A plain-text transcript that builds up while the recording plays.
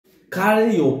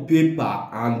carry your paper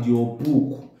and your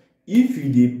book. If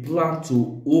you dey plan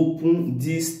to open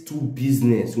these two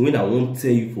business wey I wan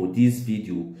tell you for this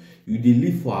video, you dey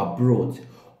live for abroad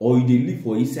or you dey live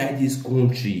for inside this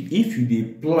country, if you dey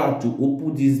plan to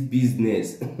open this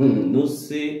business, no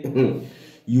say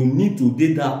you need to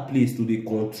dey that place to dey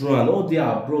control and all dey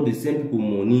abroad dey send people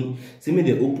money say make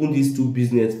dem open these two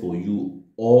business for you,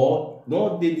 or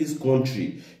not dey this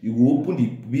country you go open the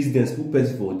business put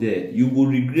person for there, you go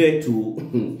regret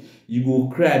o. You go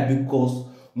cry because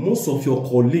most of your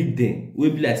colleague dem wey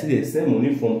be like say dem send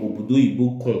money from obodo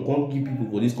oyibo come give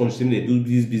people for this country say make dem do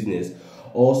this business,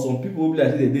 or some people wey be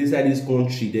like say dem dey inside this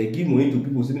country dem give money to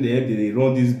people say make dem help dem dey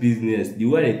run this business. The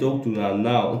way I dey talk to una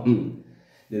now, dem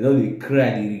don dey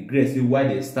cry dey regret say why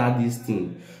dem start this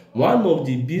thing. One of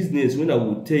the business wey I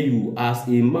go tell you, as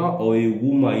a man or a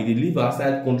woman, you dey live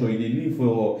outside country, you dey live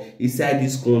for inside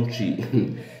this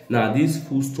country, na this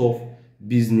foodstuff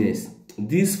business.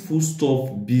 This foodstuff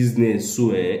business,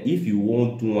 so if you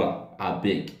wan do am,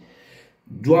 abeg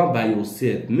do am by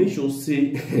yourself. Make sure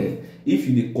say if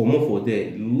you dey comot for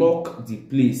there, lock the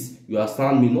place. You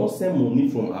understand me? Not send money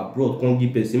from abroad come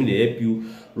give person wey dey help you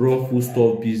run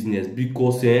foodstuff business,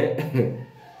 because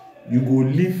you go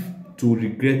live to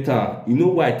regret am. You know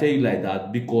why I tell you like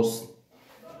that? Because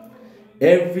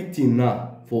everything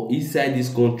now for inside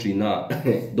this country now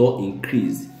don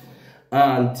increase,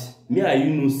 and me and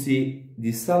you know say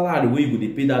the salary wey you go dey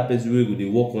pay that person wey go dey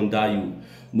work under you,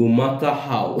 no matter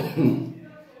how,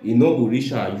 e no go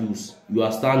reach am use. You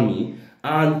understand me?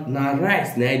 And na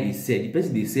rice na dey sell. The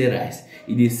person dey sell rice,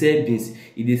 e dey sell beans,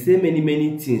 e dey sell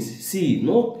many things. See,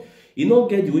 e no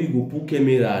get the way you go put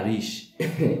camera reach.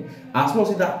 As long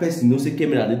as that person know say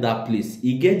camera dey that place,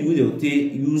 e get the way they go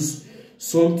take use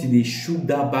something dey shoot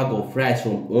that bag of rice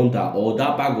from under, or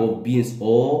that bag of beans,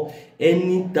 or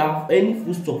any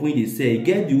foodstuff wey dey sell. E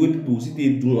get the way people still dey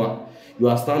do am. You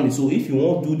understand me? So if you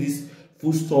wan do this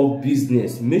foodstuff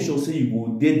business, make sure say you go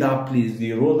dey that place,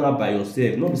 dey run am by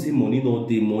yourself. Not be say money no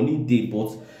dey, money dey,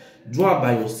 but do am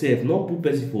by yourself. Not put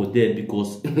person for there,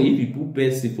 because if you put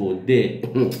person for there,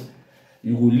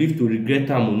 you go live to regret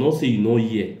am. Not say you no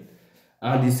hear.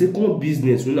 And the second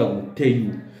business wey I go tell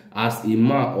you, as a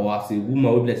man or as a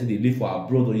woman wey be like say dey live for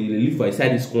abroad or you dey live for inside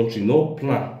this country, no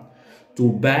plan to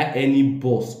buy any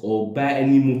bus or buy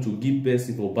any motor to give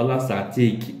person for balance and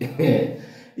take.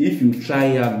 If you try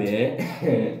am,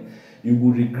 you go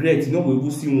regret. You no go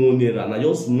even see one naira. Na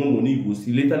just small money you go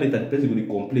see. Later the person go dey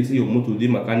complain say your motor dey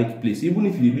mechanic place. Even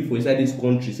if you dey live for inside this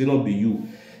country, say not be you,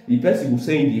 the person go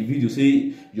say in the video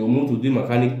say your motor dey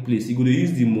mechanic place. He go dey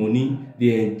use the money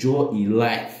dey enjoy his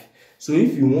life. So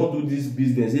if you wan do this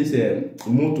business, this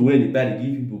motor wey dey buy dey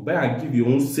give people, buy and give your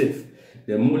own self.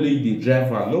 Dem only you dey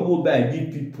drive am, no go buy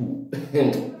and give people.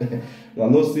 Na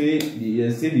no say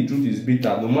the truth is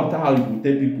bitter. No matter how you go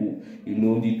tell people, you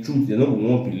know the truth, they no go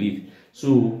wan believe.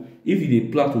 So if you dey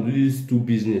plan to do these two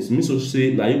business, mean so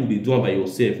say na you go dey do am by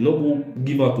yourself. No go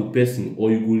give am to person or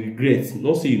you go regret.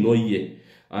 Not say you no hear.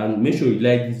 And make sure you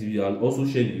like this video and also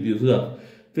share the video so that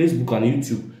Facebook and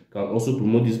YouTube can also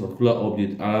promote this particular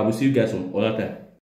update. And I will see you guys some other time.